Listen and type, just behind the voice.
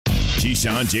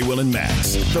Keyshawn, J. Will, and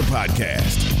Max, the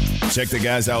podcast. Check the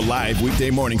guys out live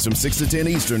weekday mornings from 6 to 10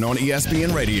 Eastern on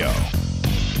ESPN Radio.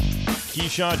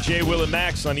 Keyshawn, J. Will, and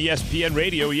Max on ESPN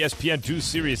Radio, ESPN2,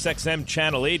 Sirius XM,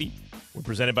 Channel 80. We're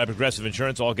presented by Progressive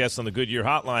Insurance, all guests on the Goodyear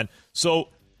Hotline. So,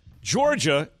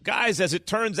 Georgia, guys, as it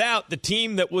turns out, the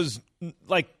team that was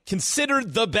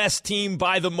considered the best team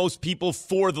by the most people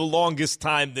for the longest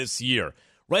time this year,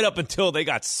 right up until they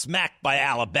got smacked by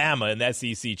Alabama in the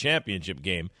SEC championship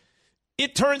game,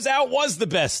 it turns out was the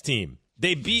best team.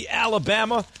 They beat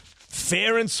Alabama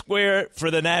fair and square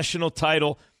for the national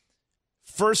title.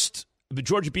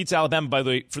 Georgia beats Alabama, by the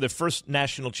way, for their first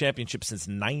national championship since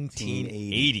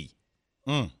 1980.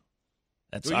 Were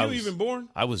you even born?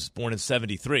 I was born in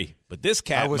 73, but this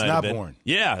cat I was not born.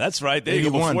 Yeah, that's right. There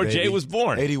you go, before baby. Jay was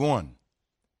born. 81.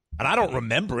 And I don't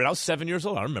remember it. I was 7 years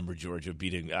old. I remember Georgia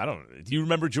beating. Do you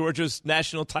remember Georgia's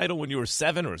national title when you were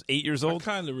 7 or 8 years old? I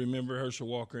kind of remember Herschel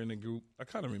Walker in the group. I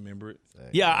kind of remember it.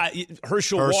 Yeah,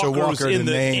 Herschel Walker was in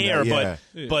the air,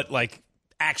 but like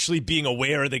actually being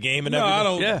aware of the game and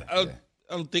everything. I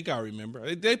don't think I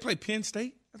remember. They played Penn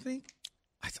State, I think.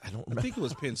 I don't remember. I think it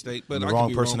was Penn State, but the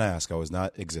wrong person to ask. I was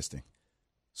not existing.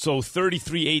 So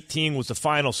 33-18 was the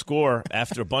final score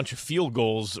after a bunch of field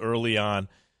goals early on.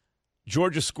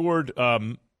 Georgia scored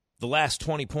the last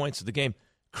 20 points of the game.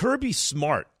 Kirby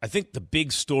Smart, I think the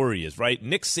big story is, right,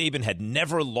 Nick Saban had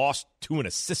never lost to an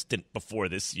assistant before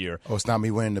this year. Oh, it's not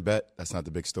me winning the bet? That's not the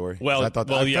big story? Well, I felt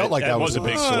like that was a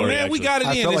big story. Man, we got it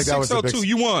in. Felt like It's 6-2.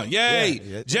 You won. Yay.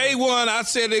 Yeah. Jay won. I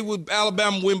said they would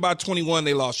Alabama win by 21.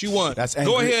 They lost. You won. That's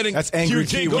angry. Go ahead and that's angry.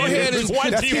 Go ahead and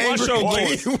keep the show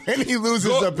going. When he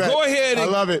loses a bet. Go ahead and I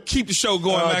love it. Keep the show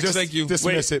going, Max. Thank you.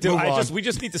 Dismiss it. Move on. We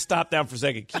just need to stop down for a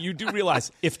second. You do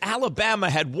realize if Alabama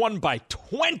had won by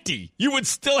 20, you would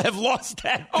still have lost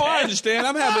that bet. Oh, I understand.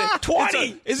 I'm having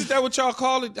 20. Isn't that what y'all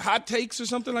call it? Hot takes or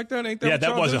something like that? Ain't that? Yeah, what that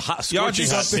y'all was do? a hot, y'all scorching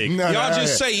hot take. No, y'all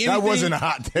just say anything. That wasn't a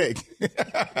hot take.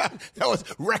 That was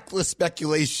reckless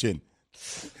speculation.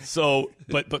 So,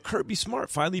 but Kirby Smart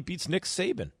finally beats Nick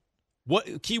Saban.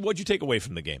 What'd you take away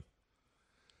from the game?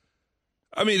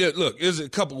 I mean, look, there's a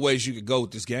couple ways you could go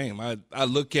with this game. I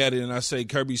look at it and I say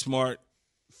Kirby Smart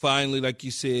finally, like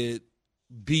you said,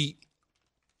 beat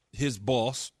his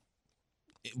boss,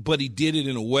 but he did it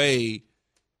in a way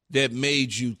that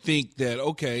made you think that,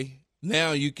 okay,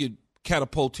 now you could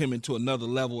catapult him into another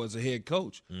level as a head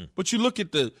coach. But you look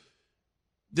at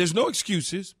there's no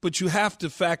excuses, but you have to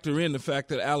factor in the fact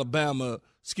that Alabama,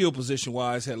 skill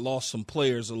position-wise, had lost some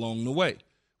players along the way.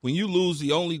 When you lose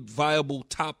the only viable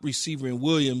top receiver in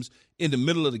Williams in the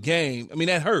middle of the game, I mean,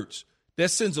 that hurts.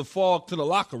 That sends a fog to the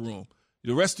locker room.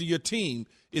 The rest of your team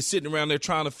is sitting around there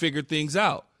trying to figure things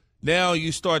out. Now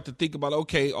you start to think about,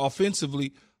 okay,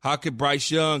 offensively, how could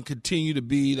Bryce Young continue to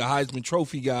be the Heisman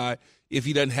Trophy guy if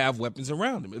he doesn't have weapons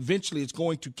around him? Eventually it's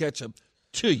going to catch up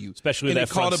to you. Especially that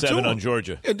front seven on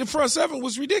Georgia. Yeah, the front seven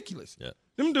was ridiculous. Yeah.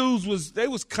 Them dudes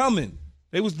was coming.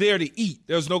 They was there to eat.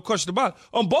 There was no question about it.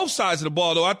 On both sides of the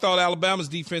ball, though, I thought Alabama's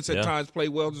defense at times played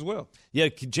well as well. Yeah,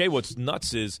 Jay, what's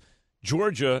nuts is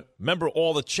Georgia, remember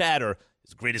all the chatter,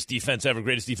 it's the greatest defense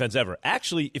ever.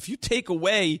 Actually, if you take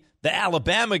away the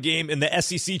Alabama game in the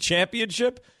SEC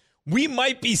championship, we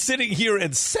might be sitting here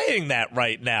and saying that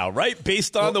right now, right?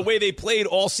 Based on the way they played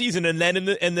all season and then in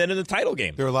the title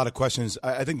game. There are a lot of questions.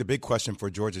 I think the big question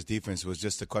for Georgia's defense was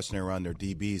just the question around their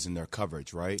DBs and their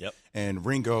coverage, right? Yep. And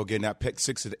Ringo getting that pick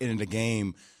six at the end of the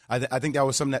game, I think that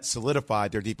was something that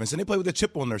solidified their defense. And they played with a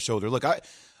chip on their shoulder. Look,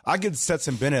 I give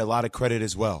Stetson Bennett a lot of credit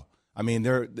as well. I mean,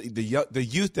 the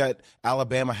youth that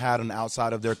Alabama had on the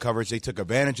outside of their coverage, they took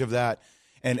advantage of that.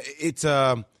 And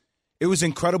it was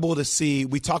incredible to see.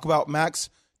 We talk about, Max,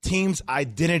 team's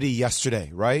identity yesterday,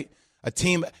 right? A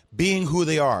team being who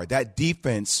they are. That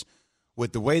defense,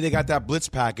 with the way they got that blitz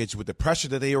package, with the pressure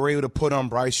that they were able to put on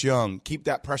Bryce Young, keep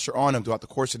that pressure on him throughout the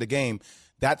course of the game.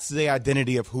 That's the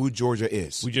identity of who Georgia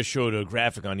is. We just showed a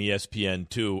graphic on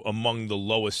ESPN2 among the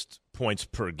lowest points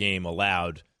per game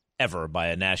allowed ever by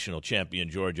a national champion,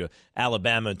 Georgia.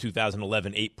 Alabama in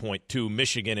 2011, 8.2.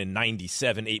 Michigan in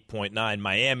 97, 8.9.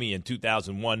 Miami in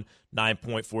 2001,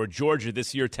 9.4. Georgia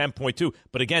this year, 10.2.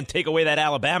 But again, take away that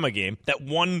Alabama game. That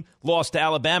one loss to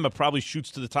Alabama probably shoots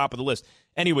to the top of the list.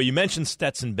 Anyway, you mentioned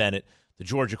Stetson Bennett, the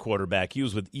Georgia quarterback. He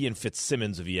was with Ian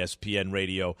Fitzsimmons of ESPN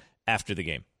Radio after the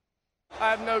game. I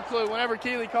have no clue. Whenever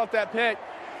Keeley caught that pick,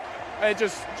 it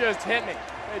just hit me.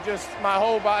 It just, my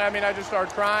whole body, I mean, I just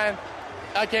started crying.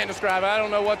 I can't describe it. I don't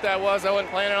know what that was. I wasn't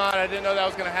planning on it. I didn't know that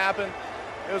was going to happen.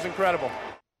 It was incredible.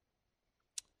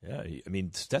 Yeah, I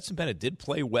mean, Stetson Bennett did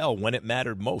play well when it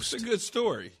mattered most. It's a good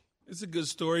story.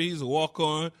 He's a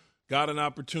walk-on, got an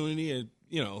opportunity, and,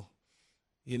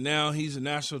 Now he's a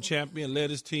national champion, led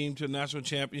his team to a national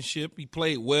championship. He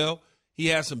played well. He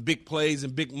had some big plays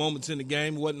and big moments in the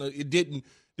game.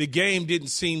 The game didn't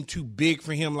seem too big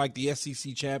for him like the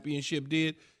SEC championship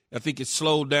did. I think it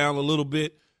slowed down a little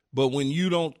bit. But when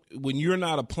you're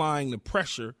not applying the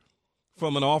pressure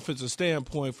from an offensive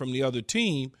standpoint from the other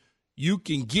team, you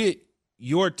can get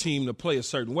your team to play a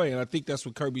certain way. And I think that's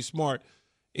what Kirby Smart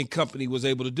and company was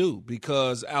able to do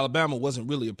because Alabama wasn't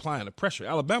really applying the pressure.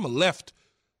 Alabama left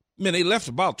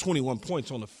about 21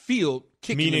 points on the field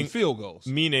kicking in field goals.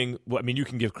 Meaning, you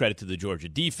can give credit to the Georgia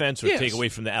defense or take away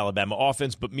from the Alabama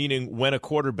offense, but meaning when a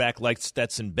quarterback like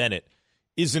Stetson Bennett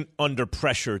isn't under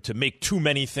pressure to make too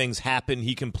many things happen,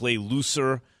 he can play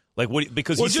looser.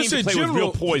 Because he seemed to play with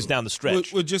real poise down the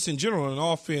stretch. Well, just in general, an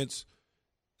offense,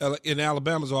 in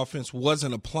Alabama's offense,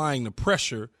 wasn't applying the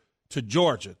pressure to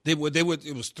Georgia. It was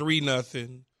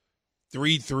 3-0,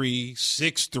 3-3,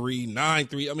 6-3,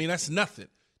 9-3. That's nothing.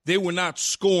 They were not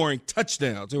scoring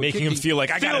touchdowns. They were making him feel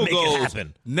like, I got to make it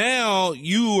happen. Now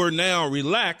you are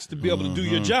relaxed to be able to do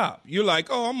your job. You're like,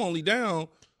 I'm only down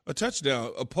a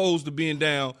touchdown, opposed to being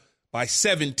down by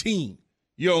 17.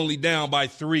 You're only down by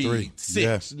 3,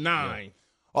 6, 9. Yeah.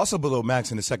 Also below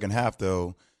Max in the second half,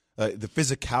 though, the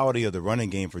physicality of the running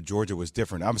game for Georgia was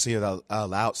different. Obviously, it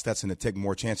allowed Stetson to take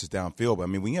more chances downfield. But,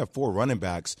 when you have 4 running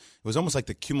backs, it was almost like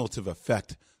the cumulative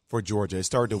effect for Georgia. It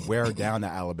started to wear down the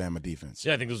Alabama defense.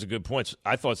 Yeah, I think those are good points.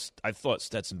 I thought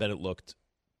Stetson Bennett looked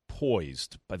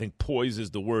poised. I think poise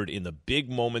is the word. In the big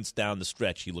moments down the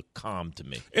stretch, he looked calm to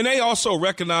me. And they also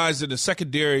recognized in the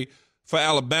secondary for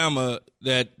Alabama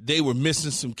that they were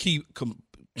missing some key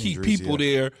people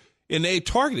there, and they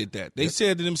targeted that. They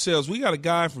said to themselves, we got a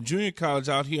guy from junior college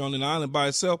out here on an island by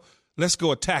himself. Let's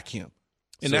go attack him.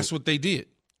 And that's what they did.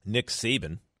 Nick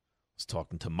Saban was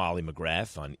talking to Molly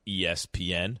McGrath on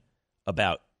ESPN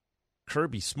about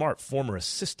Kirby Smart, former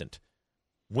assistant,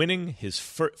 winning his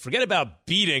first – forget about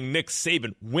beating Nick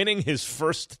Saban, winning his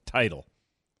first title.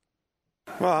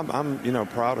 Well, I'm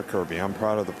proud of Kirby. I'm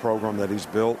proud of the program that he's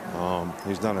built.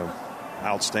 He's done an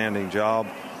outstanding job,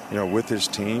 with his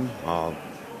team.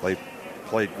 They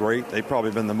played great. They've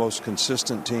probably been the most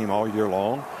consistent team all year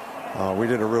long. We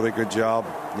did a really good job,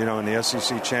 in the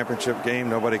SEC championship game.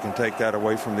 Nobody can take that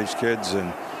away from these kids,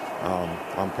 and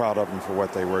I'm proud of them for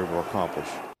what they were able to accomplish.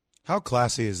 How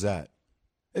classy is that?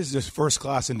 It's just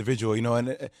first-class individual,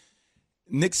 and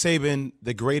Nick Saban,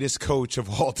 the greatest coach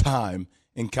of all time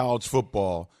in college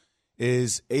football,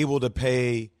 is able to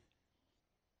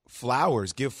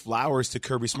give flowers to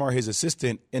Kirby Smart, his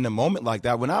assistant, in a moment like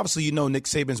that, when obviously Nick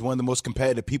Saban's one of the most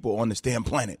competitive people on this damn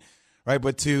planet, right?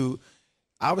 But to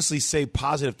obviously say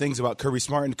positive things about Kirby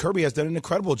Smart, and Kirby has done an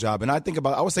incredible job. And I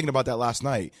was thinking about that last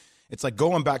night. It's like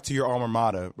going back to your alma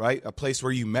mater, right? A place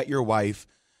where you met your wife,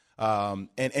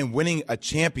 and winning a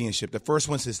championship, the first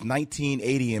one since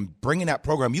 1980, and bringing that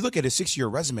program. You look at his 6-year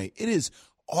resume; it is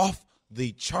off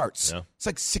the charts. Yeah. It's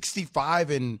like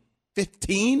 65-15.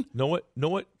 Know what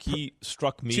key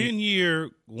struck me? 10-year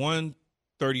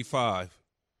 135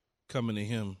 coming to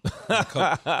him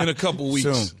in a couple weeks.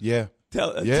 Soon. Yeah.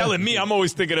 Telling me I'm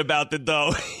always thinking about it,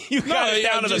 though. You got it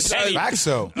down to the penny. Back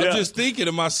so. I'm just thinking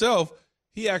to myself,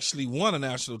 he actually won a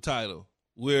national title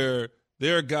where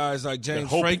there are guys like James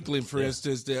Franklin, for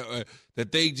instance, that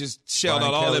they just shelled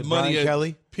out all that money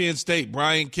at Penn State.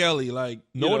 Brian Kelly.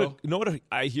 Know what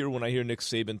I hear when I hear Nick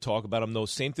Saban talk about him, though?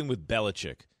 Same thing with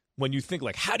Belichick. When you think,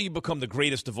 how do you become the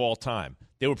greatest of all time?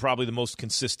 They were probably the most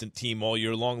consistent team all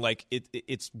year long.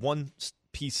 It's one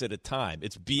piece at a time.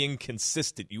 It's being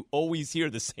consistent. You always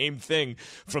hear the same thing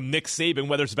from Nick Saban,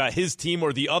 whether it's about his team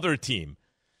or the other team.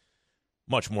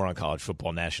 Much more on college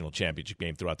football national championship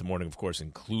game throughout the morning, of course,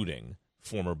 including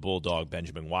former Bulldog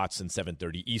Benjamin Watson,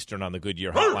 7:30 Eastern on the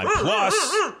Goodyear Hotline. Plus,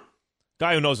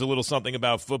 guy who knows a little something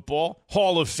about football,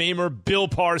 Hall of Famer Bill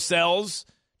Parcells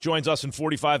joins us in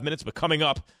 45 minutes. But coming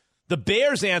up, the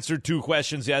Bears answered 2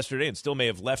 questions yesterday and still may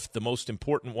have left the most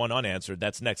important one unanswered.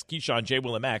 That's next. Keyshawn, J.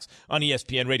 Will, and Max on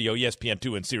ESPN Radio,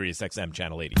 ESPN2, and Sirius XM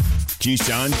Channel 80.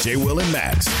 Keyshawn, J. Will, and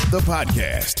Max, the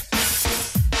podcast.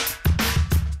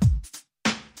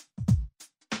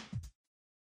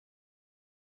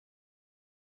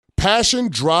 Passion,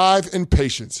 drive, and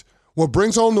patience. What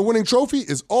brings home the winning trophy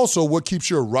is also what keeps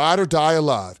your ride or die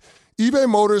alive. eBay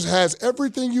Motors has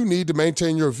everything you need to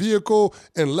maintain your vehicle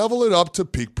and level it up to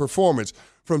peak performance.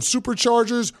 From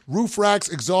superchargers, roof racks,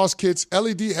 exhaust kits,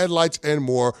 LED headlights, and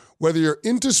more, whether you're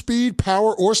into speed,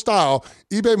 power, or style,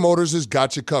 eBay Motors has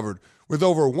got you covered. With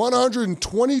over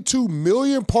 122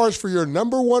 million parts for your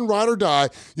number one ride or die,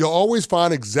 you'll always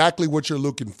find exactly what you're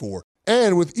looking for.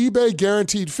 And with eBay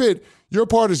Guaranteed Fit, your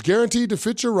part is guaranteed to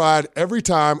fit your ride every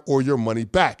time or your money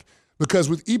back. Because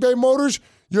with eBay Motors,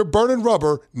 you're burning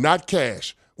rubber, not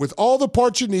cash. With all the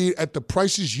parts you need at the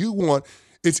prices you want,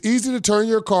 it's easy to turn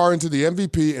your car into the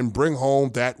MVP and bring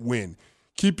home that win.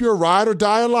 Keep your ride or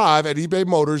die alive at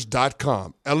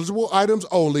ebaymotors.com. Eligible items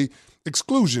only.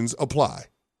 Exclusions apply.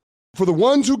 For the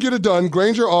ones who get it done,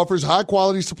 Grainger offers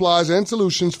high-quality supplies and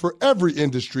solutions for every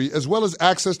industry, as well as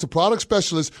access to product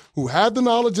specialists who have the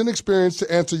knowledge and experience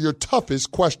to answer your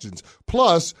toughest questions.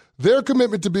 Plus, their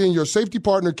commitment to being your safety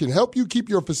partner can help you keep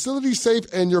your facility safe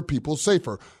and your people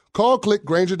safer. Call, click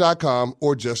Grainger.com,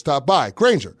 or just stop by.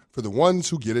 Grainger, for the ones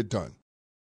who get it done.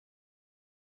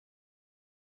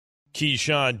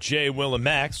 Keyshawn, J. Will, and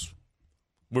Max.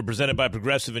 We're presented by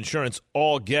Progressive Insurance.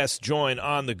 All guests join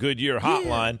on the Goodyear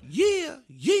hotline. Yeah.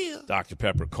 Dr.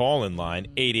 Pepper call-in line,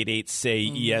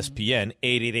 888-SAY-ESPN,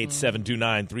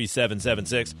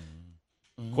 888-729-3776.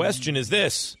 Question is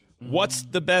this: what's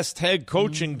the best head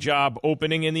coaching job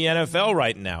opening in the NFL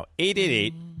right now?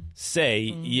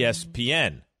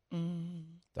 888-SAY-ESPN.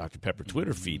 Dr. Pepper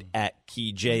Twitter feed,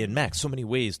 @KeyJ and Max. So many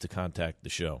ways to contact the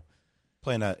show.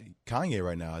 Playing Kanye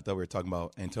right now. I thought we were talking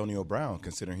about Antonio Brown,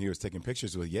 considering he was taking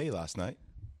pictures with Ye last night.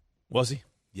 Was he?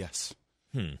 Yes.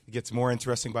 It gets more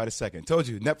interesting by the second. Told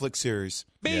you, Netflix series.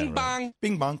 Bing bong.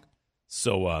 Bing bong.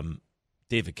 So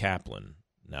David Kaplan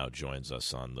now joins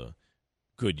us on the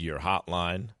Goodyear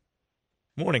hotline.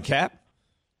 Morning, Cap.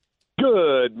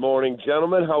 Good morning,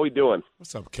 gentlemen. How we doing?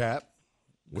 What's up, Cap?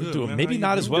 We're Good, doing man. maybe How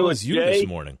not you as doing? well as you Jay? this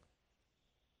morning.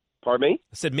 Pardon me?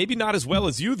 I said maybe not as well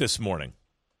as you this morning.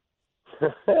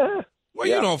 Well,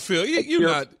 Yeah. you don't feel you're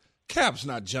not. Cap's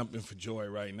not jumping for joy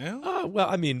right now. Well,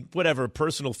 I mean, whatever,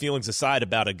 personal feelings aside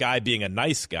about a guy being a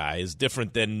nice guy is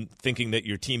different than thinking that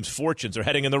your team's fortunes are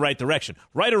heading in the right direction.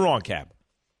 Right or wrong, Cap?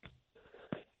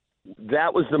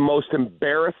 That was the most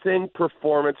embarrassing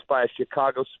performance by a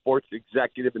Chicago sports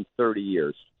executive in 30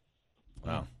 years.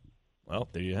 Wow. Well,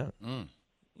 there you have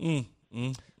it.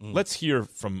 Let's hear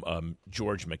from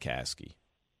George McCaskey.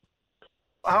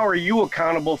 How are you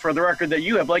accountable for the record that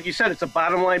you have? Like you said, it's a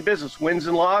bottom line business, wins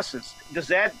and losses. Does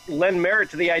that lend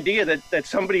merit to the idea that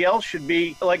somebody else should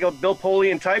be, like a Bill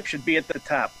Polian type, should be at the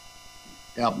top?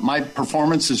 Yeah, my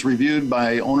performance is reviewed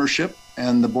by ownership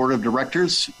and the board of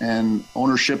directors, and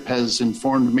ownership has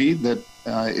informed me that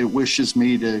it wishes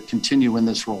me to continue in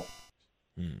this role.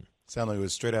 Sound like it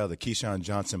was straight out of the Keyshawn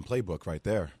Johnson playbook right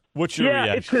there. What's your Yeah,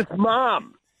 reaction? it's his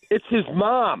mom. It's his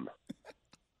mom.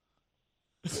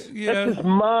 Yeah. That's his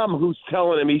mom who's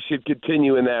telling him he should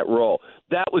continue in that role.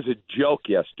 That was a joke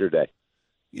yesterday.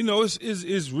 You know,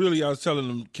 it's really. I was telling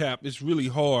them, Cap, it's really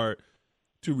hard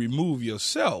to remove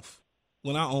yourself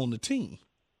when I own the team.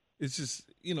 It's just,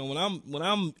 you know, when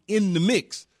I'm in the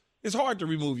mix, it's hard to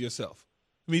remove yourself.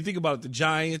 I mean, think about it, the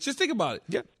Giants. Just think about it.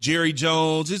 Yeah. Jerry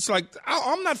Jones. It's like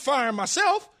I'm not firing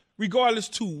myself, regardless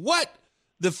to what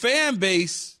the fan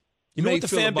base. You know may what the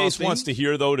feel fan about base wants things? to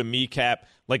hear, though, to me, Cap,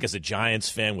 like as a Giants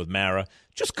fan with Mara?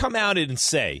 Just come out and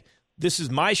say, this is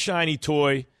my shiny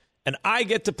toy, and I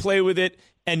get to play with it,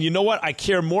 and you know what? I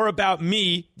care more about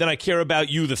me than I care about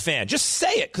you, the fan. Just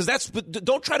say it, because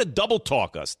don't try to double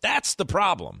talk us. That's the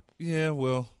problem. Yeah,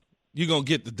 well, you're going to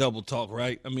get the double talk,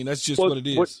 right? I mean, that's just what it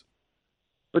is.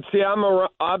 But see,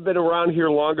 I've been around here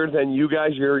longer than you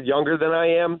guys. You're younger than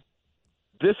I am.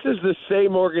 This is the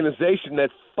same organization that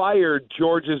fired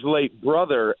George's late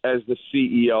brother as the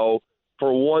CEO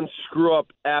for one screw-up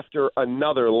after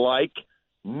another, like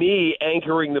me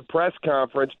anchoring the press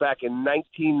conference back in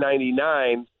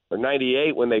 1999 or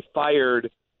 98 when they fired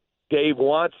Dave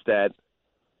Wanstead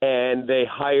and they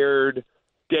hired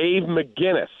Dave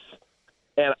McGinnis.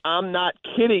 And I'm not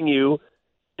kidding you.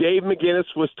 Dave McGinnis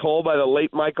was told by the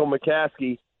late Michael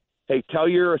McCaskey, hey, tell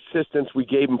your assistants we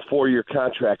gave them 4-year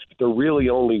contracts, but they're really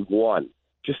only one.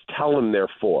 Just tell them they're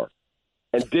 4.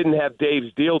 And didn't have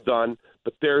Dave's deal done,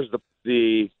 but there's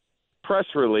the press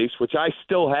release, which I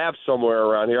still have somewhere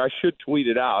around here. I should tweet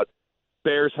it out.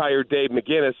 Bears hired Dave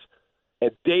McGinnis,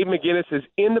 and Dave McGinnis is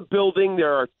in the building.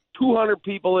 There are 200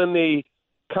 people in the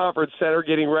conference center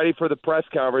getting ready for the press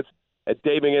conference, and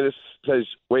Dave McGinnis says,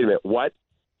 wait a minute, what?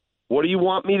 What do you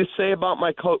want me to say about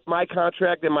my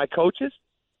contract and my coaches?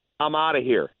 I'm out of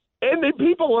here. And the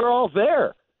people are all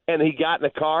there. And he got in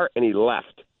the car and he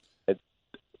left. And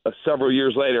several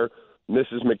years later,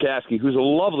 Mrs. McCaskey, who's a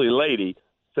lovely lady,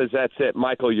 says, that's it,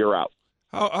 Michael, you're out.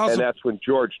 And that's when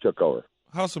George took over.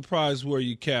 How surprised were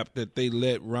you, Cap, that they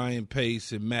let Ryan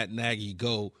Pace and Matt Nagy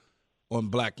go on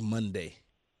Black Monday?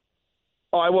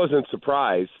 Oh, I wasn't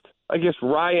surprised. I guess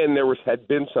Ryan, had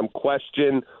been some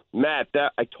question. Matt,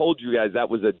 I told you guys that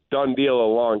was a done deal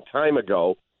a long time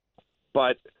ago.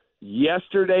 But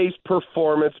yesterday's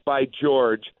performance by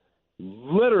George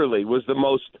literally was the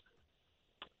most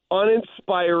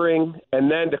uninspiring, and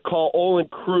then to call Olin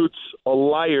Kreutz a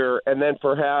liar, and then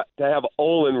to have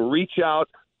Olin reach out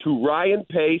to Ryan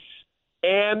Pace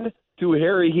and to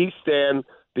Harry Hiestand,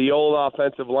 the old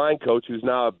offensive line coach who's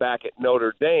now back at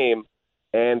Notre Dame,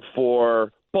 and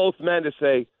for both men to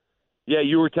say, yeah,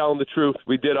 you were telling the truth.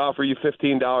 We did offer you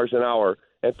 $15 an hour.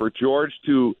 And for George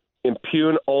to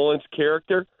impugn Olin's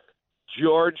character,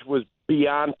 George was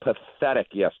beyond pathetic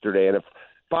yesterday. And if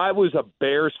I was a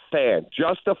Bears fan,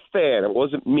 just a fan, it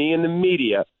wasn't me in the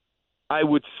media, I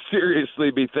would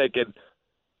seriously be thinking,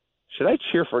 should I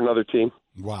cheer for another team?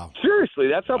 Wow. Seriously,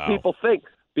 that's how people think,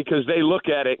 because they look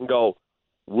at it and go,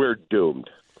 we're doomed.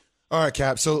 All right,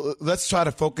 Cap. So let's try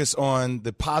to focus on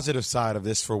the positive side of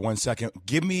this for 1 second.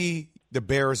 Give me the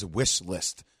Bears' wish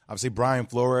list. Obviously, Brian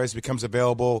Flores becomes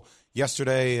available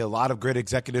yesterday. A lot of great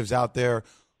executives out there.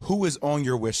 Who is on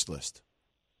your wish list?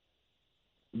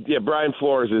 Yeah, Brian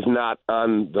Flores is not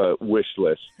on the wish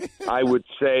list. I would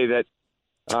say that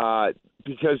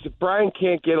because if Brian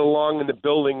can't get along in the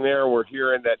building there, we're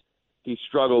hearing that he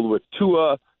struggled with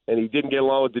Tua and he didn't get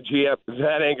along with the GM.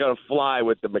 That ain't going to fly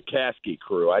with the McCaskey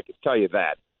crew. I can tell you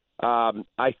that.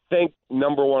 I think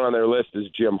number one on their list is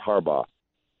Jim Harbaugh.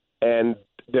 And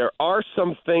there are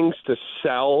some things to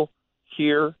sell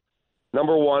here.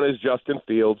 Number one is Justin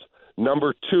Fields.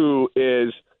 Number two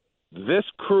is this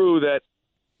crew that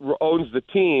owns the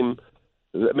team.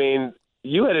 I mean,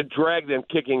 you had to drag them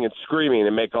kicking and screaming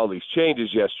and make all these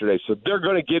changes yesterday, so they're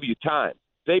going to give you time.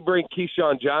 They bring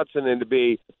Keyshawn Johnson in to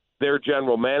be their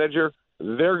general manager.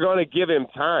 They're going to give him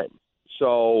time.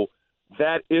 So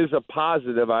that is a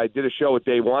positive. I did a show with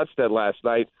Dave Wanstead last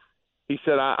night. He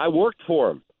said, I worked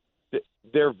for him.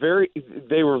 They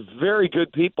were very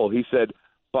good people. He said,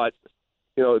 but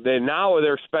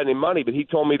they're spending money. But he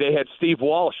told me they had Steve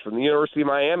Walsh from the University of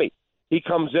Miami. He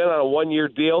comes in on a one-year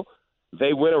deal.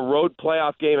 They win a road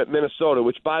playoff game at Minnesota,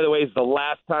 which, by the way, is the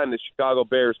last time the Chicago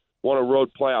Bears won a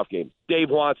road playoff game. Dave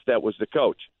Wanstead was the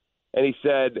coach. And he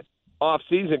said,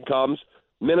 off-season comes,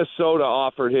 Minnesota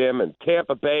offered him and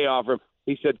Tampa Bay offered him.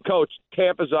 He said, Coach,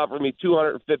 Tampa's offered me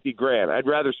 $250,000. I'd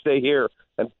rather stay here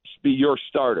and be your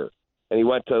starter. And he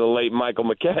went to the late Michael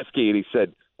McCaskey, and he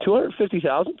said,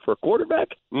 $250,000 for a quarterback?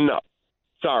 No.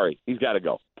 Sorry, he's got to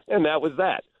go. And that was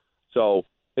that. So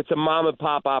it's a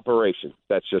mom-and-pop operation.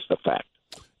 That's just a fact.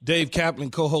 Dave Kaplan,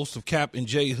 co-host of Cap and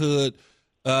J Hood,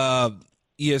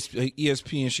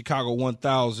 ESPN Chicago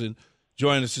 1000,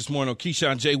 joining us this morning on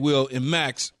Keyshawn, J. Will, and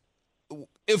Max.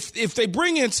 If they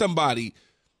bring in somebody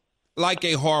like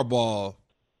a Harbaugh,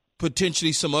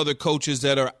 potentially some other coaches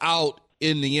that are out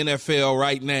in the NFL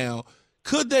right now,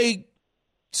 could they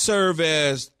serve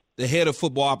as the head of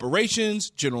football operations,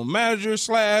 general manager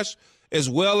 / as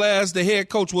well as the head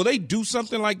coach? Will they do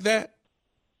something like that?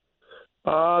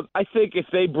 I think if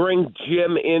they bring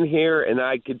Jim in here, and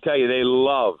I can tell you they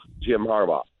love Jim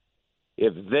Harbaugh.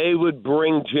 If they would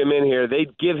bring Jim in here,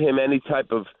 they'd give him any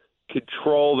type of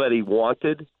control that he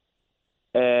wanted.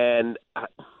 And,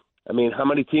 I mean, how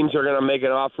many teams are going to make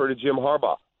an offer to Jim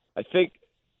Harbaugh? I think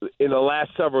in the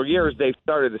last several years they've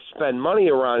started to spend money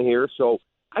around here, so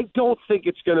I don't think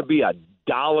it's going to be a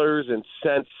dollars and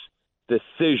cents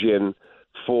decision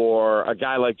for a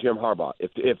guy like Jim Harbaugh.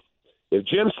 If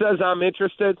Jim says I'm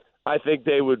interested, I think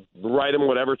they would write him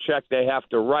whatever check they have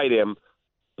to write him.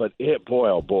 But boy,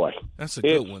 oh boy, that's a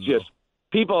good one. Just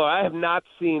people. I have not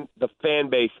seen the fan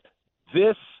base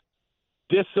this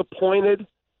disappointed.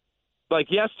 Like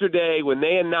yesterday when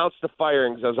they announced the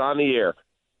firings, I was on the air.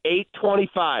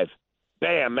 8:25,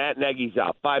 bam, Matt Nagy's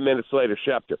out. 5 minutes later,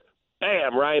 Schefter,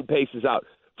 bam, Ryan Pace is out.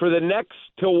 For the next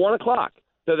till 1 o'clock,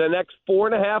 to the next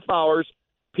 4.5 hours,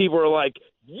 people are like,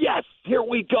 yes, here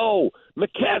we go.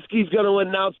 McCaskey's going to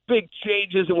announce big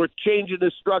changes, and we're changing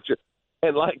the structure.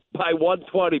 And like by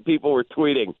 1:20, people were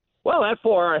tweeting, well, that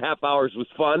 4.5 hours was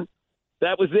fun.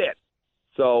 That was it.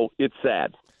 So it's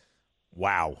sad.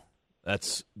 Wow.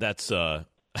 That's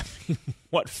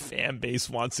what fan base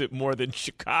wants it more than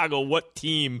Chicago? What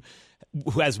team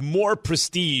who has more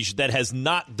prestige that has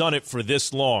not done it for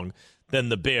this long than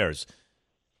the Bears?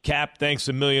 Cap, thanks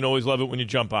a million. Always love it when you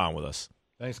jump on with us.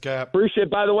 Thanks, Cap. Appreciate it.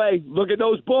 By the way, look at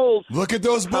those Bulls. Look at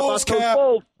those Bulls, Cap. Those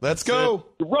Bulls? Let's go.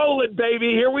 Roll it,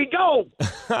 baby. Here we go.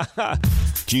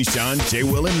 Keyshawn, J.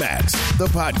 Will, and Max, the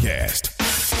podcast.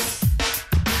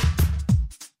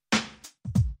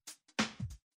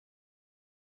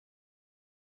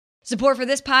 Support for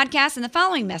this podcast and the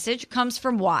following message comes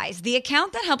from Wise, the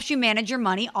account that helps you manage your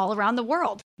money all around the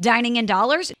world. Dining in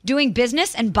dollars, doing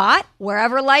business and bot,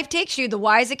 wherever life takes you, the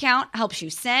Wise account helps you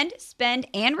send, spend,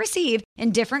 and receive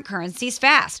in different currencies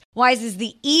fast. Wise is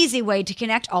the easy way to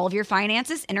connect all of your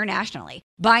finances internationally.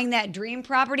 Buying that dream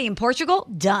property in Portugal?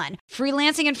 Done.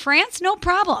 Freelancing in France? No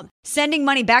problem. Sending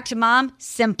money back to mom?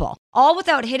 Simple. All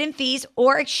without hidden fees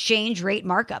or exchange rate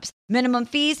markups. Minimum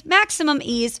fees, maximum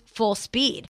ease, full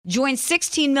speed. Join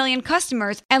 16 million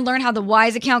customers and learn how the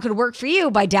Wise account could work for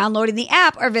you by downloading the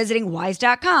app or visiting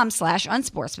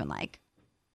wise.com/unsportsmanlike.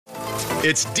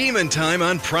 It's demon time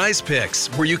on Prize Picks,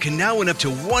 where you can now win up to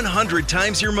 100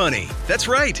 times your money. That's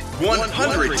right,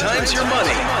 100 times your money.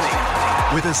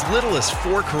 With as little as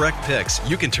 4 correct picks,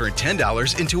 you can turn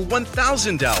 $10 into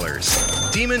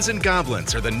 $1,000. Demons and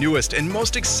Goblins are the newest and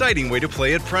most exciting way to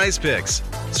play at Prize Picks.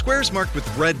 Squares marked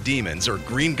with red demons or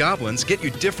green goblins get you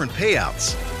different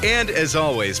payouts. And as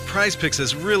always, Prize Picks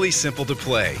is really simple to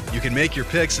play. You can make your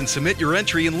picks and submit your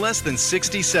entry in less than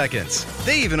 60 seconds.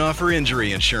 They even offer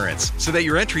injury insurance, so that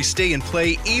your entries stay in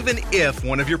play even if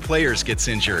one of your players gets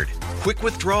injured. Quick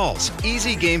withdrawals,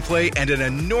 easy gameplay, and an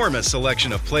enormous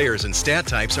selection of players and stat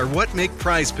types are what make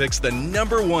Prize Picks the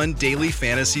 #1 daily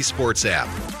fantasy sports app.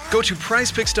 Go to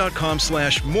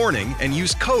prizepicks.com/morning and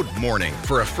use code MORNING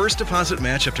for a first deposit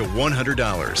match up to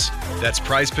 $100. That's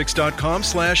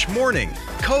prizepicks.com/morning.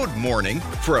 Code MORNING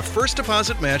for a first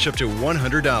deposit match up to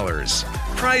 $100.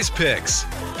 Prize Picks.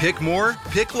 Pick more,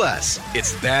 pick less.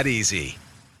 It's that easy.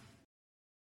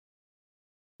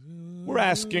 We're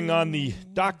asking on the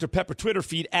Dr. Pepper Twitter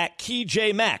feed at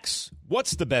KeyJMax,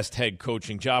 what's the best head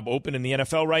coaching job open in the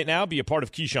NFL right now? Be a part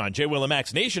of Keyshawn, J. Will, and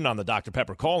Max Nation on the Dr.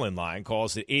 Pepper call-in line. Call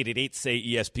us at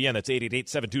 888-SAY-ESPN. That's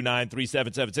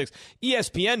 888-729-3776.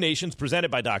 ESPN Nation's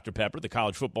presented by Dr. Pepper. The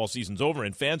college football season's over,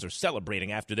 and fans are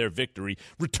celebrating after their victory.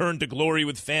 Return to glory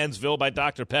with Fansville by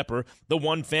Dr. Pepper, the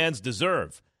one fans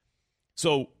deserve.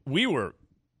 So we were,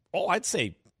 I'd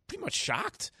say, pretty much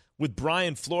shocked with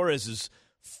Brian Flores'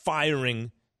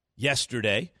 firing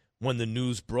yesterday when the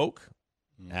news broke.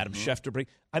 Adam Schefter break.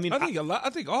 I think a lot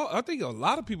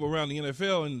of people around the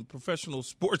NFL and professional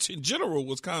sports in general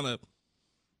was kind of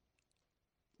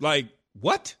like,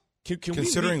 what?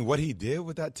 Considering what he did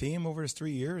with that team over his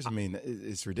 3 years, I mean,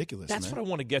 it's ridiculous. That's what I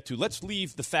want to get to. Let's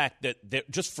leave the fact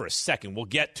that just for a second, we'll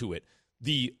get to it.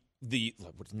 The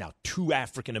now 2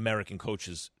 African American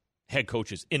coaches. Head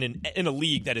coaches in a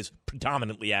league that is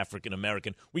predominantly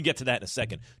African-American. We get to that in a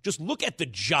second. Just look at the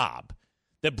job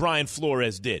that Brian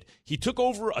Flores did. He took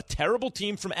over a terrible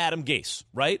team from Adam Gase,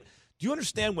 right? Do you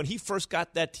understand when he first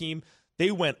got that team,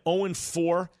 they went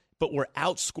 0-4, but were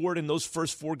outscored in those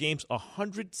first 4 games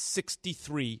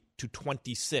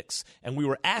 163-26. And we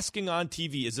were asking on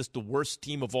TV, is this the worst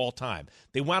team of all time?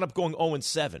 They wound up going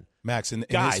 0-7. Max, in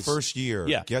his first year,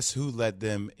 guess who led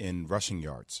them in rushing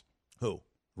yards? Who?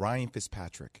 Ryan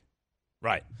Fitzpatrick.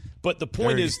 Right. But the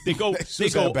point is they go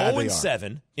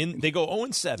 0-7. They go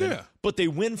 0-7, but they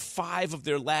win 5 of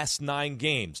their last 9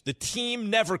 games. The team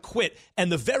never quit.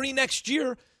 And the very next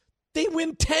year, they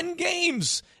win 10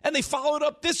 games. And they followed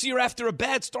up this year after a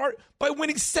bad start by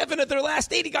winning 7 of their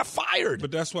last 8. He got fired.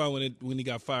 But that's why when he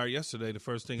got fired yesterday, the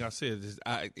first thing I said is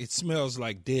it smells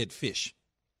like dead fish.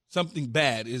 Something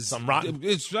bad is something rotten.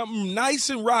 It's something nice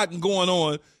and rotten going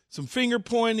on. Some finger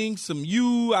pointing,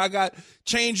 I got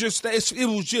change your status.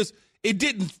 It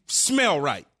didn't smell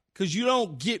right because you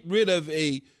don't get rid of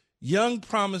a young,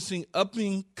 promising,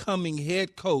 up-and-coming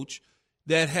head coach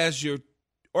that has your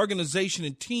organization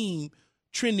and team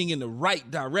trending in the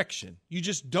right direction. You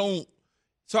just don't.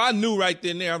 So I knew right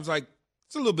then and there, I was like,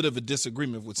 it's a little bit of a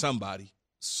disagreement with somebody.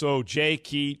 So Jay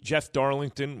Key, Jeff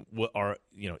Darlington, our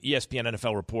ESPN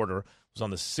NFL reporter, was on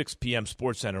the 6 p.m.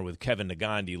 Sports Center with Kevin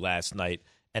Nagandi last night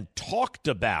and talked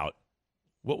about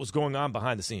what was going on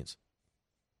behind the scenes.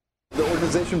 The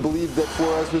organization believed that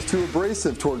Flores was too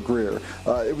abrasive toward Greer.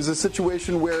 It was a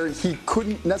situation where he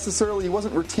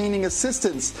wasn't retaining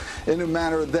assistants in a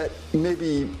manner that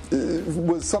maybe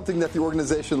was something that the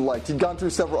organization liked. He'd gone through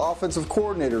several offensive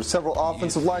coordinators, several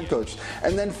offensive line coaches.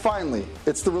 And then finally,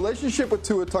 it's the relationship with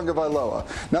Tua Tagovailoa.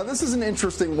 Now, this is an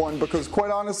interesting one because,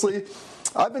 quite honestly,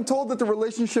 I've been told that the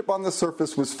relationship on the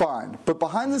surface was fine. But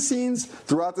behind the scenes,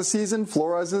 throughout the season,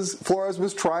 Flores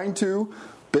was trying to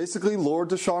basically lured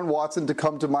Deshaun Watson to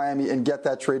come to Miami and get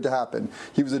that trade to happen.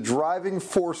 He was a driving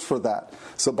force for that.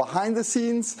 So behind the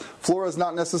scenes, Flores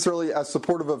not necessarily as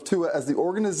supportive of Tua as the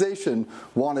organization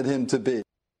wanted him to be.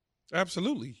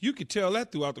 Absolutely. You could tell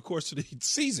that throughout the course of the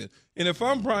season. And if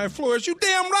I'm Brian Flores, you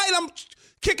damn right I'm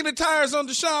kicking the tires on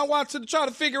Deshaun Watson to try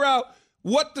to figure out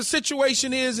what the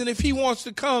situation is and if he wants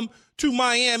to come to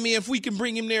Miami, if we can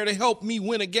bring him there to help me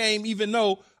win a game, even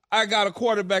though I got a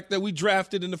quarterback that we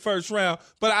drafted in the first round.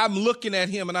 But I'm looking at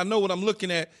him, and I know what I'm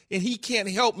looking at, and he can't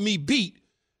help me beat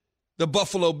the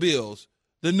Buffalo Bills,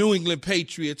 the New England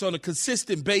Patriots on a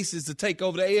consistent basis to take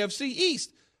over the AFC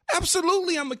East.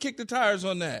 Absolutely, I'm going to kick the tires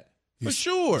on that, for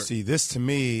sure. See, this to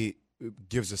me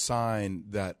gives a sign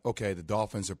that, okay, the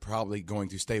Dolphins are probably going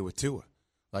to stay with Tua.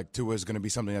 Like, Tua is going to be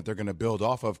something that they're going to build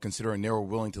off of, considering they were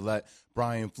willing to let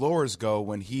Brian Flores go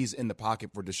when he's in the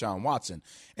pocket for Deshaun Watson.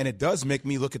 And it does make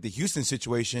me look at the Houston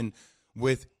situation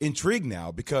with intrigue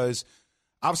now, because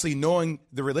obviously knowing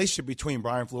the relationship between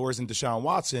Brian Flores and Deshaun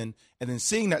Watson, and then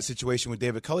seeing that situation with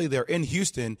David Culley there in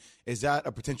Houston, is that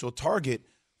a potential target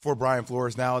for Brian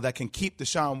Flores now that can keep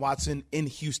Deshaun Watson in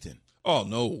Houston? Oh,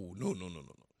 no.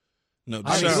 No,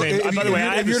 by the way,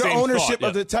 if you're the ownership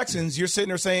of the Texans, you're sitting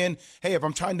there saying, "Hey, if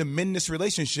I'm trying to mend this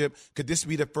relationship, could this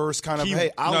be the first kind of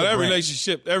that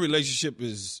relationship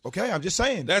is okay." I'm just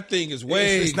saying that thing is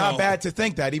way. It's not bad to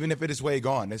think that, even if it is way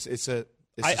gone.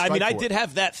 I did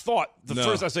have that thought.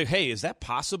 First, I was like, "Hey, is that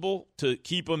possible to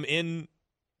keep him in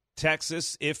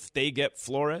Texas if they get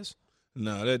Flores?"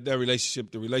 No, that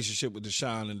relationship, the relationship with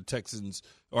Deshaun and the Texans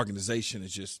organization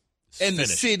is just, and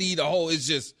finished. The city, the whole, it's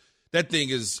just. That thing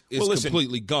is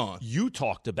completely gone. You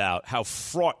talked about how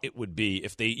fraught it would be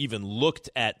if they even looked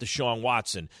at Deshaun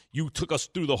Watson. You took us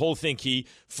through the whole thing, Key.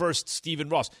 First, Stephen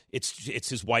Ross. It's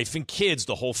his wife and kids,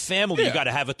 the whole family. Yeah. You got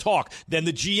to have a talk. Then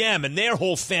the GM and their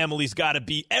whole family's got to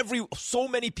be so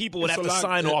many people would have to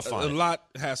sign off on it. A lot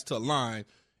has to align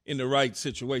in the right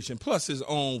situation. Plus his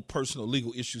own personal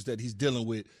legal issues that he's dealing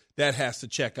with, that has to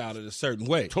check out in a certain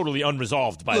way. Totally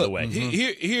unresolved, by the way.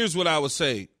 Here's what I would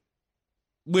say.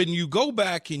 When you go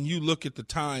back and you look at the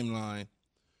timeline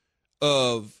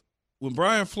of when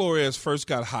Brian Flores first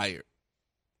got hired,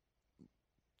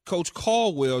 Coach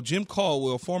Caldwell, Jim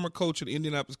Caldwell, former coach of the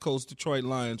Indianapolis Colts, Detroit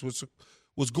Lions,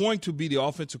 was going to be the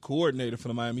offensive coordinator for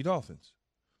the Miami Dolphins.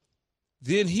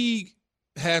 Then he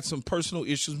had some personal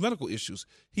issues, medical issues.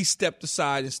 He stepped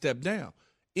aside and stepped down.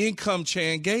 In come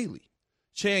Chan Gailey.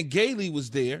 Chan Gailey was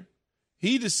there.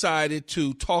 He decided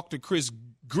to talk to Chris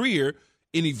Grier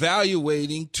in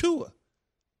evaluating Tua.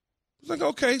 It's like,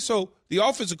 okay, so the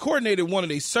offensive coordinator wanted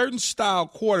a certain style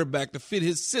quarterback to fit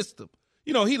his system.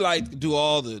 You know, he liked to do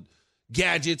all the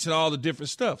gadgets and all the different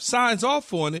stuff. Signs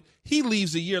off on it. He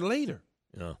leaves a year later.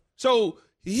 Yeah. So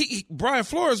Brian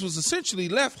Flores was essentially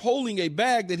left holding a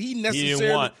bag that he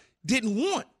necessarily didn't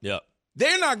want. Yep.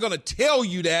 They're not going to tell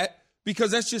you that,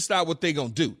 because that's just not what they're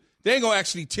going to do. They ain't going to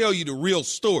actually tell you the real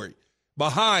story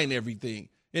behind everything.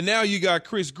 And now you got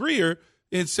Chris Grier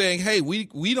and saying, hey,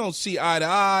 we don't see eye to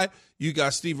eye. You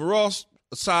got Stephen Ross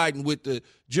siding with the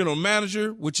general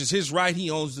manager, which is his right. He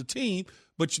owns the team.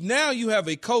 But now you have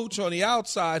a coach on the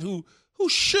outside who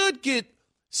should get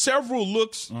several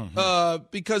looks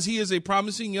because he is a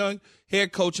promising young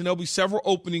head coach, and there'll be several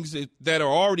openings that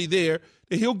are already there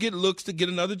that he'll get looks to get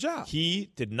another job. He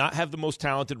did not have the most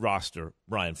talented roster,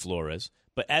 Brian Flores.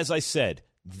 But as I said,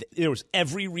 there was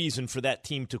every reason for that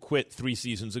team to quit 3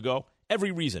 seasons ago.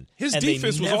 Every reason. His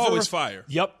defense was always fire.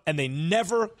 Yep, and they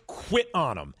never quit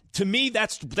on him. To me,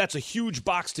 that's a huge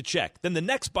box to check. Then the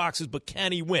next box is, but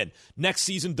can he win? Next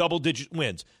season, double-digit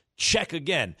wins. Check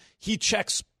again. He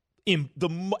checks and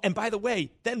by the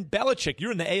way, then Belichick,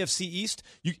 you're in the AFC East.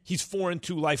 He's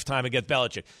 4-2 lifetime against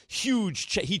Belichick. Huge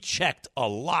check. He checked a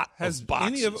lot of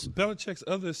boxes. Has any of Belichick's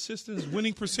other assistants'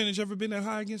 winning percentage ever been that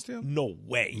high against him? No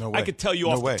way. I could tell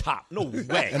you off the top. No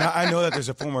way. And I know that there's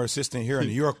a former assistant here in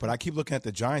New York, but I keep looking at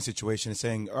the Giants situation and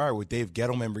saying, all right, with Dave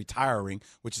Gettleman retiring,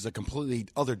 which is a completely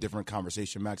other different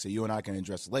conversation, Max, that you and I can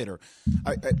address later,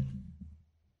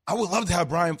 I would love to have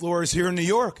Brian Flores here in New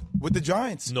York with the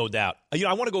Giants. No doubt.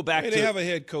 I want to go back to – they have a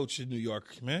head coach in New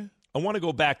York, man. I want to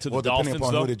go back to the Dolphins, depending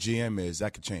upon though. who the GM is,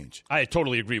 that could change. I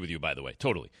totally agree with you, by the way.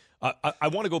 Totally. I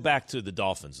want to go back to the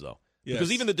Dolphins, though. Yes.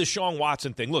 Because even the Deshaun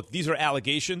Watson thing, look, these are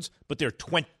allegations, but they're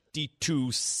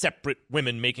 22 separate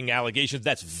women making allegations.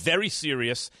 That's very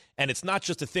serious, and it's not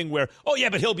just a thing where, oh, yeah,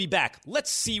 but he'll be back. Let's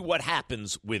see what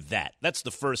happens with that. That's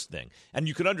the first thing. And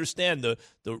you can understand the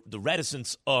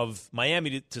reticence of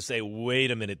Miami to say,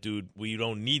 wait a minute, dude, we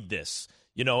don't need this.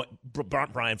 You know,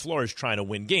 Brian Flores trying to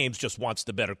win games, just wants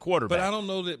the better quarterback. But I don't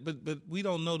know that. But we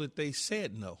don't know that they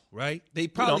said no, right? They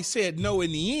probably said no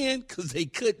in the end because they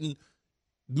couldn't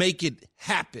make it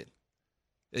happen.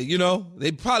 You know,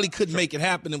 they probably couldn't make it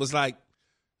happen. It was like,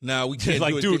 no, we can't.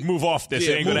 Like, dude, move off this.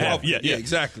 It ain't gonna happen. Yeah,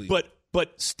 exactly.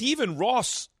 But Stephen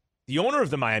Ross, the owner of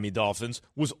the Miami Dolphins,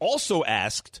 was also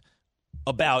asked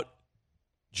about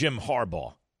Jim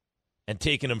Harbaugh and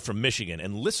taking him from Michigan.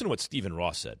 And listen to what Stephen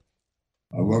Ross said.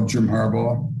 I love Jim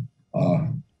Harbaugh.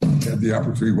 Had the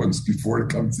opportunity once before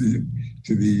to come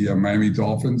to the Miami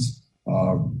Dolphins,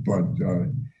 but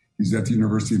he's at the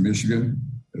University of Michigan,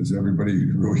 as everybody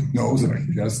really knows. I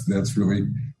guess that's really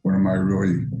one of my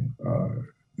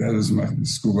that is my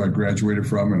school I graduated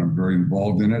from, and I'm very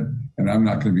involved in it. And I'm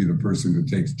not going to be the person that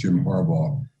takes Jim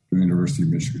Harbaugh to the University of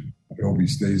Michigan. I hope he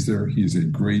stays there. He's a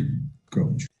great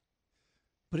coach.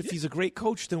 But if he's a great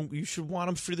coach, then you should want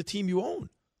him for the team you own.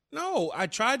 No, I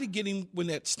tried to get him when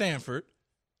at Stanford,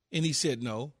 and he said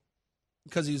no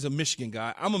because he's a Michigan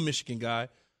guy. I'm a Michigan guy.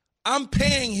 I'm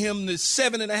paying him the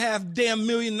 $9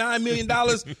 million. I'm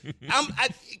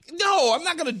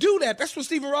not going to do that. That's what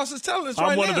Stephen Ross is telling us right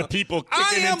now. I'm one of the people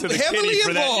kicking into the kitty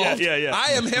for that. Yeah.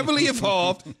 I am heavily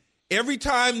involved. Every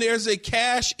time there's a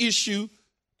cash issue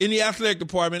in the athletic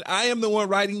department, I am the one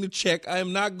writing the check. I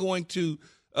am not going to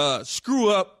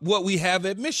screw up what we have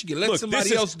at Michigan. Let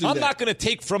somebody else do that. I'm not going to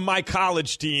take from my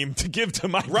college team to give to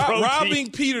my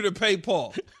robbing Peter to pay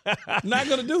Paul. Not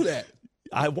going to do that.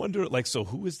 I wonder, so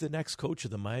who is the next coach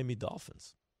of the Miami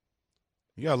Dolphins?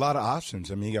 You got a lot of options.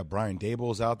 I mean, you got Brian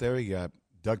Daboll's out there. You got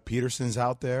Doug Peterson's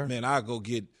out there. Man, I'll go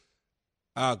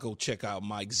check out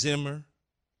Mike Zimmer.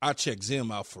 I'll check Zim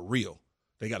out for real.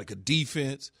 They got a good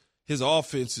defense. His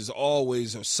offense is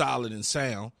always solid and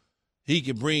sound. He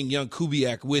can bring young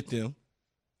Kubiak with him,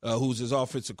 who's his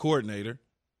offensive coordinator.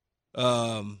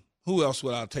 Who else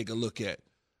would I take a look at?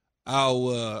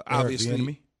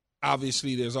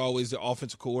 Obviously, there's always the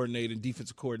offensive coordinator and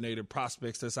defensive coordinator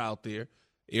prospects that's out there.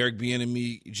 Eric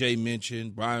Bieniemy, Jay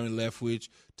mentioned, Brian Leftwich,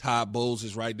 Todd Bowles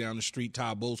is right down the street.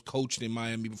 Todd Bowles coached in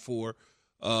Miami before.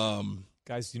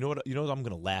 Guys, you know what I'm going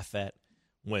to laugh at?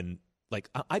 When,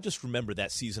 I just remember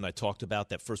that season I talked about,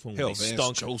 that first one when they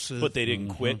stunk, but they didn't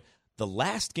quit. The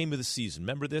last game of the season,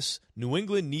 remember this? New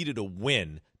England needed a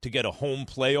win to get a home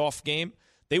playoff game.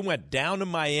 They went down to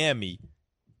Miami,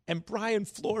 and Brian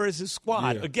Flores'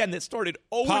 squad, again, that started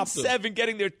 0-7,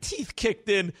 getting their teeth kicked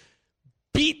in,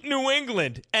 beat New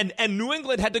England. And New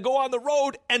England had to go on the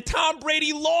road, and Tom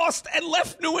Brady lost and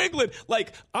left New England.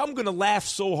 I'm going to laugh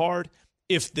so hard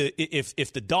if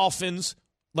the Dolphins,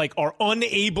 are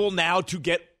unable now to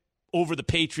get over the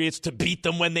Patriots, to beat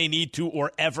them when they need to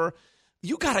or ever.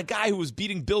 You got a guy who was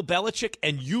beating Bill Belichick,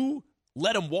 and you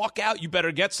let him walk out. You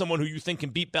better get someone who you think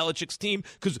can beat Belichick's team,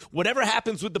 because whatever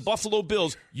happens with the Buffalo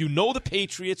Bills, the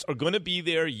Patriots are going to be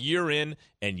there year in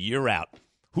and year out.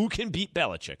 Who can beat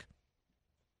Belichick?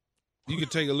 You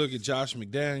could take a look at Josh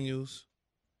McDaniels.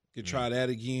 You could try that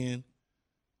again.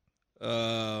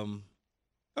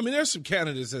 There's some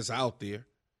candidates that's out there.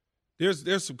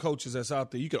 There's some coaches that's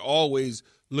out there. You could always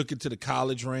look into the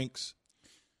college ranks.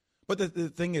 But the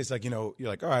thing is, you're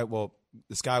like, all right, well,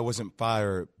 this guy wasn't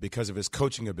fired because of his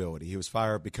coaching ability. He was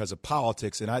fired because of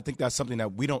politics. And I think that's something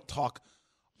that we don't talk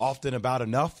often about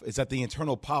enough, is that the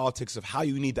internal politics of how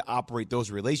you need to operate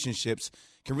those relationships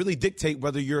can really dictate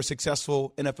whether you're a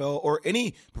successful NFL or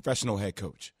any professional head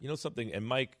coach. You know something? And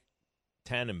Mike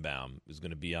Tannenbaum is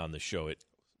going to be on the show at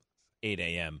 8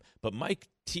 a.m. But Mike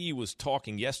T was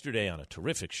talking yesterday on a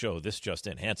terrific show, This Just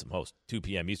In, handsome host, 2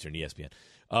 p.m. Eastern, ESPN.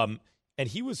 And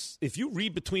he was, if you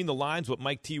read between the lines what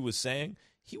Mike T was saying,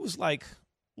 he was like,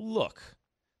 look,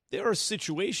 there are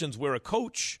situations where a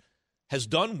coach has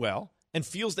done well and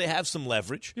feels they have some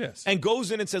leverage, and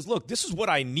goes in and says, look, this is what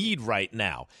I need right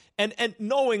now. And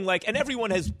knowing, and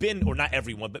everyone has been, or not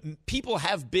everyone, but people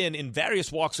have been in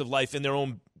various walks of life in their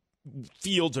own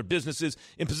fields or businesses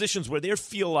in positions where they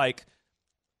feel like,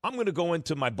 I'm going to go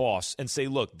into my boss and say,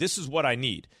 look, this is what I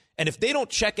need. And if they don't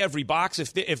check every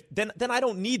box, then I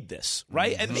don't need this,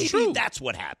 right? And maybe that's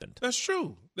what happened. That's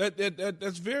true.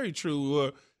 That's very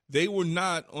true. They were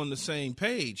not on the same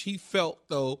page. He felt,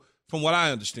 though, from what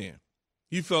I understand,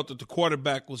 he felt that the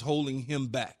quarterback was holding him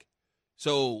back.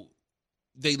 So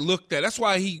they looked at – that's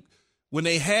why when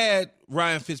they had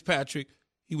Ryan Fitzpatrick,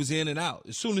 he was in and out.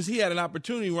 As soon as he had an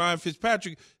opportunity, Ryan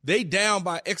Fitzpatrick, they down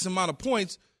by X amount of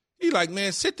points – he like,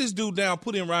 man, sit this dude down,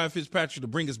 put in Ryan Fitzpatrick to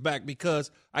bring us back,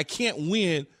 because I can't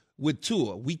win with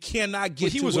Tua. We cannot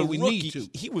get to where we need to.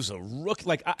 He was a rookie.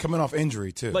 Coming off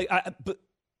injury, too. But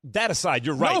that aside,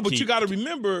 you're right. No, but Keith. You got to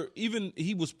remember, even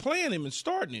he was playing him and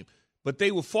starting him, but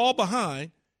they would fall behind,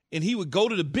 and he would go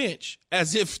to the bench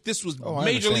as if this was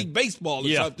Major League Baseball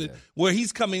or something, where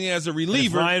he's coming in as a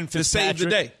reliever to save the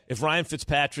day. If Ryan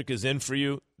Fitzpatrick is in for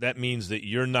you, that means that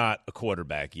you're not a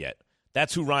quarterback yet.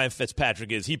 That's who Ryan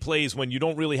Fitzpatrick is. He plays when you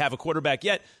don't really have a quarterback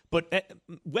yet. But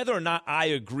whether or not I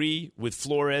agree with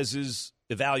Flores'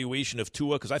 evaluation of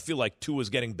Tua, because I feel like Tua is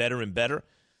getting better and better,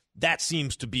 that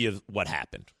seems to be what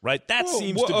happened, right? That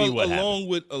seems to be what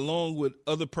happened. Along with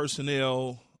other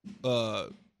personnel,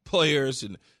 players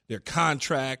and their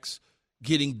contracts,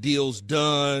 getting deals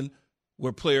done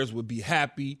where players would be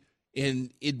happy,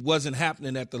 and it wasn't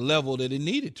happening at the level that it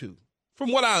needed to,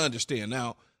 from what I understand.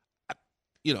 Now,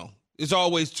 there's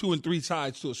always 2 and 3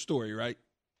 sides to a story, right?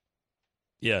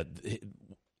 Yeah,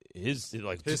 his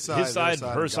side,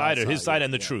 her side, or his side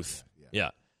and the truth. Yeah.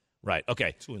 Right.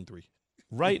 Okay. 2 and 3.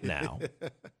 Right now,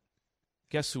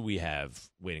 guess who we have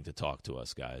waiting to talk to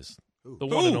us, guys? The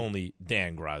one and only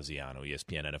Dan Graziano,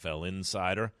 ESPN NFL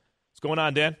insider. What's going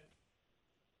on, Dan?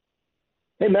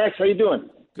 Hey, Max. How you doing?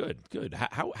 Good.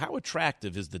 How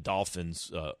attractive is the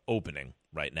Dolphins opening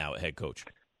right now at head coach?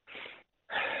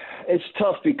 It's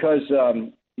tough because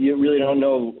you really don't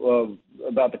know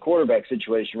about the quarterback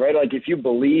situation, right? Like if you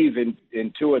believe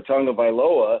in Tua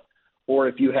Tagovailoa, or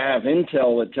if you have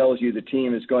intel that tells you the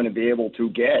team is going to be able to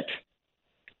get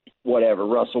whatever,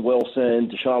 Russell Wilson,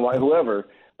 Deshaun Watson, whoever,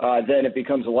 then it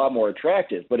becomes a lot more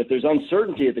attractive. But if there's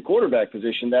uncertainty at the quarterback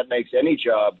position, that makes any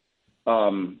job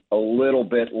a little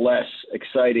bit less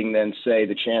exciting than, say,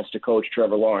 the chance to coach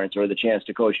Trevor Lawrence or the chance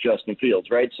to coach Justin Fields,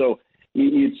 right? So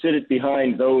you'd sit it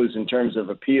behind those in terms of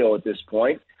appeal at this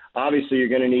point. Obviously, you're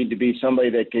going to need to be somebody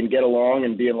that can get along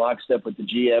and be in lockstep with the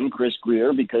GM, Chris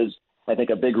Grier, because I think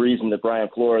a big reason that Brian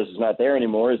Flores is not there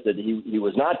anymore is that he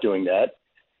was not doing that.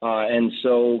 And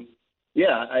so,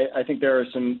 yeah, I think there are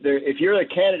if you're a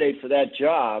candidate for that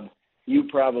job, you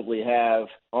probably have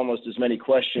almost as many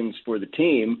questions for the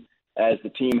team as the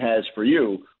team has for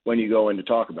you when you go in to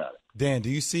talk about it. Dan, do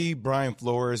you see Brian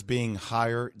Flores being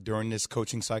higher during this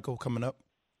coaching cycle coming up?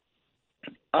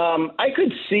 I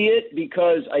could see it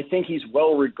because I think he's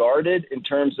well regarded in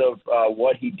terms of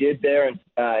what he did there,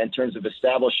 in terms of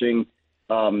establishing,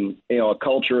 a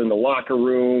culture in the locker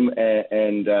room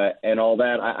and all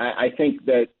that. I think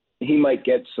that he might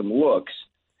get some looks.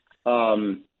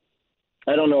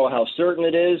 I don't know how certain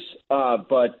it is,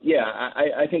 but yeah,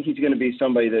 I think he's going to be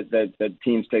somebody that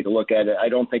teams take a look at. I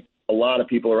don't think a lot of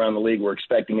people around the league were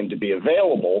expecting him to be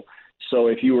available. So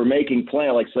if you were making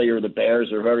plans, like say you're the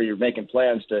Bears or whoever, you're making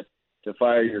plans to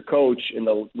fire your coach in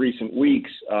the recent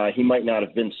weeks, he might not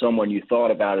have been someone you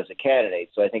thought about as a candidate.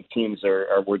 So I think teams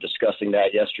were discussing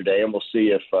that yesterday, and we'll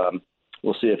see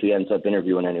if he ends up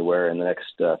interviewing anywhere in the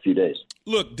next few days.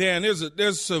 Look, Dan,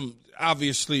 there's some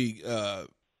obviously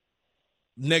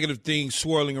negative things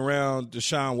swirling around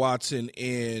Deshaun Watson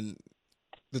and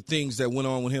the things that went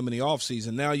on with him in the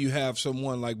offseason. Now you have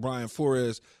someone like Brian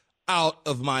Flores out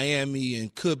of Miami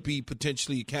and could be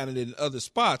potentially a candidate in other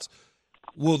spots.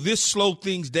 Will this slow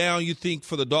things down, you think,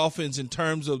 for the Dolphins in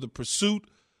terms of the pursuit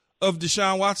of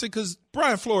Deshaun Watson? Because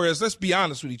Brian Flores, let's be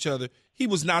honest with each other, he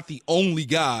was not the only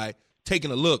guy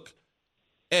taking a look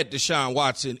at Deshaun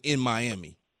Watson in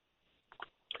Miami.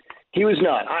 He was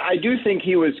not. I do think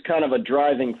he was kind of a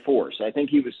driving force. I think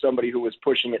he was somebody who was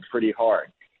pushing it pretty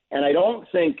hard. And I don't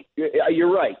think –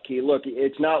 you're right, Key. Look,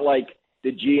 it's not like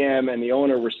the GM and the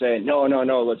owner were saying, no,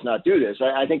 let's not do this.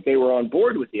 I think they were on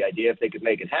board with the idea if they could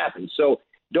make it happen. So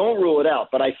don't rule it out.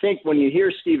 But I think when you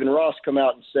hear Stephen Ross come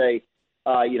out and say,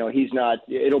 he's not –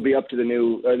 it'll be up to the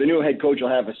new head coach will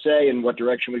have a say in what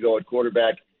direction we go at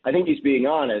quarterback, I think he's being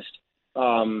honest.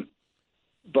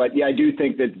 But, yeah, I do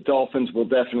think that the Dolphins will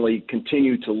definitely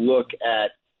continue to look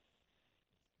at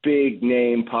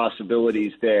big-name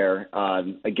possibilities there.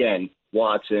 Again,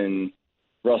 Watson,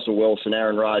 Russell Wilson,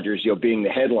 Aaron Rodgers, being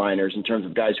the headliners in terms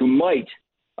of guys who might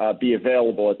be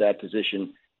available at that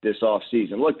position this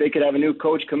offseason. Look, they could have a new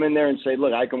coach come in there and say,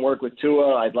 look, I can work with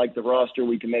Tua. I'd like the roster.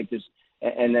 We can make this.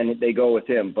 And then they go with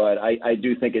him. But I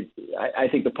do think I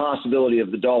think the possibility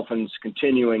of the Dolphins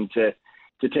continuing to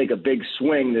take a big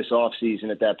swing this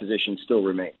offseason at that position still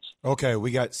remains. Okay,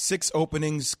 we got 6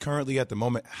 openings currently at the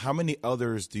moment. How many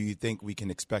others do you think we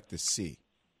can expect to see?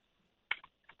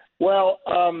 Well,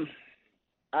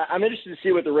 I'm interested to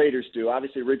see what the Raiders do.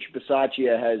 Obviously, Rich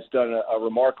Bisaccia has done a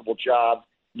remarkable job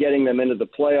getting them into the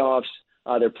playoffs.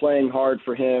 They're playing hard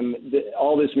for him.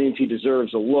 All this means he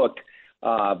deserves a look.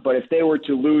 But if they were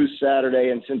to lose Saturday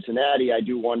in Cincinnati, I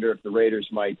do wonder if the Raiders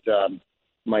might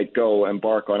go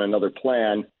embark on another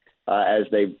plan, as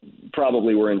they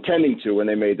probably were intending to when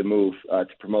they made the move to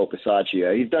promote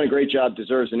Bisaccia. He's done a great job,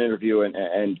 deserves an interview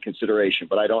and consideration,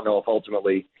 but I don't know if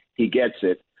ultimately he gets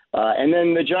it. And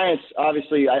then the Giants,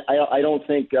 obviously, I don't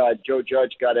think Joe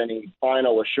Judge got any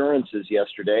final assurances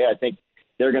yesterday. I think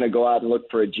they're going to go out and look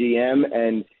for a GM,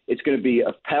 and it's going to be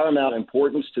of paramount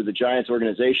importance to the Giants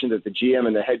organization that the GM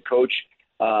and the head coach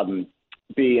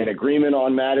be in agreement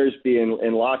on matters, be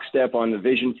in lockstep on the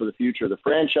vision for the future of the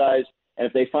franchise. And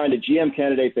if they find a GM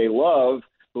candidate they love,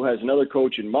 who has another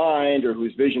coach in mind or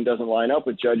whose vision doesn't line up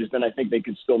with Judge's, then I think they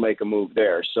could still make a move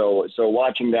there. So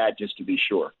watching that just to be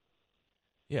sure.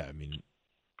 Yeah, I mean,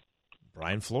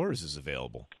 Brian Flores is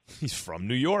available. He's from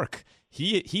New York.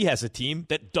 He has a team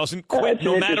that doesn't quit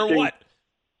no matter what.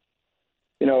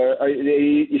 You know,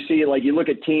 you see, like, you look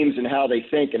at teams and how they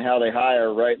think and how they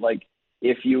hire, right? Like,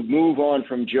 if you move on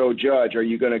from Joe Judge, are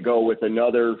you going to go with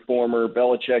another former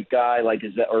Belichick guy? Like,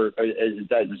 does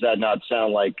that not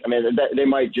sound like? I mean, they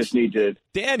might just need to.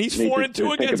 Dan, he's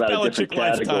 4-2 against Belichick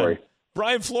lifetime.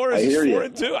 Brian Flores is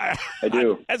 4-2. I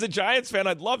do. As a Giants fan,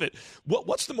 I'd love it.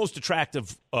 What's the most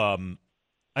attractive?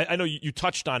 I know you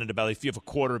touched on it about if you have a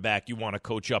quarterback you want to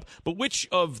coach up, but which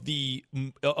of the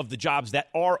jobs that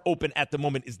are open at the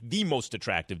moment is the most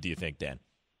attractive? Do you think, Dan?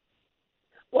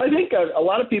 Well, I think a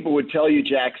lot of people would tell you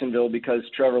Jacksonville because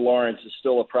Trevor Lawrence is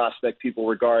still a prospect people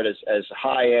regard as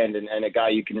high end and a guy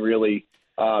you can really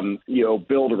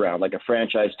build around, like a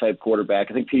franchise-type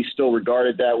quarterback. I think he's still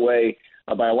regarded that way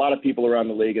by a lot of people around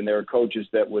the league, and there are coaches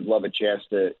that would love a chance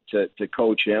to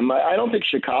coach him. I don't think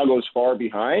Chicago's far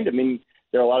behind. I mean,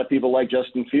 there are a lot of people like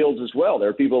Justin Fields as well. There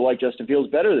are people who like Justin Fields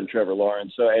better than Trevor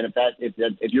Lawrence. So, and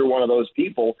if you're one of those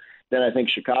people, then I think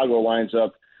Chicago lines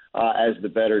up as the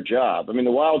better job. I mean,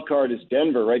 the wild card is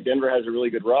Denver, right? Denver has a really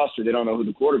good roster. They don't know who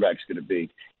the quarterback's going to be.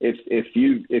 If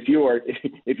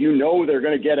you know they're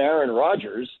going to get Aaron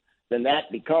Rodgers, then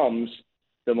that becomes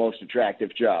the most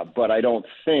attractive job. But I don't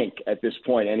think at this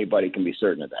point anybody can be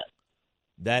certain of that.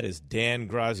 That is Dan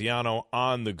Graziano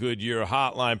on the Goodyear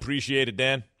Hotline. Appreciate it,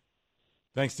 Dan.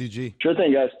 Thanks, DG. Sure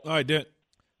thing, guys. All right, Dan.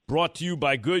 Brought to you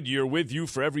by Goodyear, with you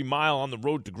for every mile on the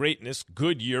road to greatness.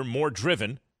 Goodyear, more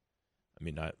driven. I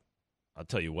mean, I'll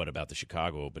tell you what about the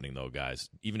Chicago opening, though, guys.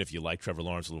 Even if you like Trevor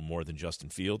Lawrence a little more than Justin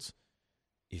Fields,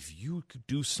 if you could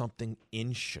do something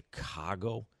in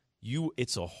Chicago,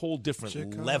 it's a whole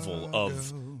different level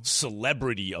of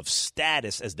celebrity, of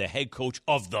status as the head coach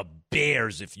of the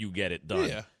Bears if you get it done.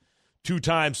 Yeah.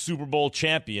 2-time Super Bowl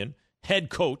champion, head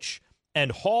coach, and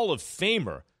Hall of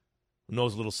Famer who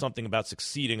knows a little something about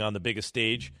succeeding on the biggest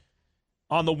stage.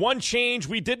 On the one change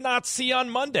we did not see on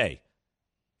Monday.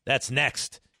 That's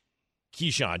next.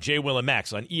 Keyshawn, J. Will, and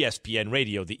Max on ESPN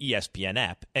Radio, the ESPN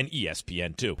app, and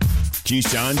ESPN2.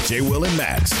 Keyshawn, J. Will, and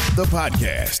Max, the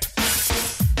podcast.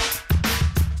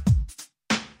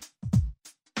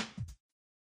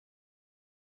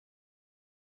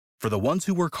 For the ones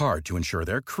who work hard to ensure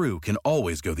their crew can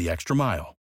always go the extra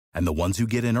mile, and the ones who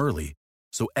get in early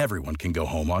so everyone can go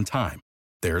home on time,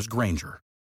 there's Grainger,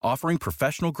 offering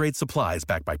professional-grade supplies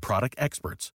backed by product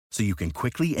experts so you can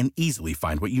quickly and easily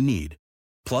find what you need.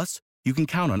 Plus, you can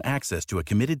count on access to a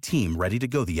committed team ready to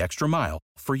go the extra mile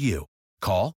for you.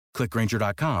 Call, click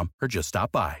Grainger.com, or just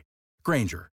stop by.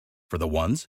 Grainger, for the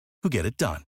ones who get it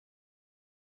done.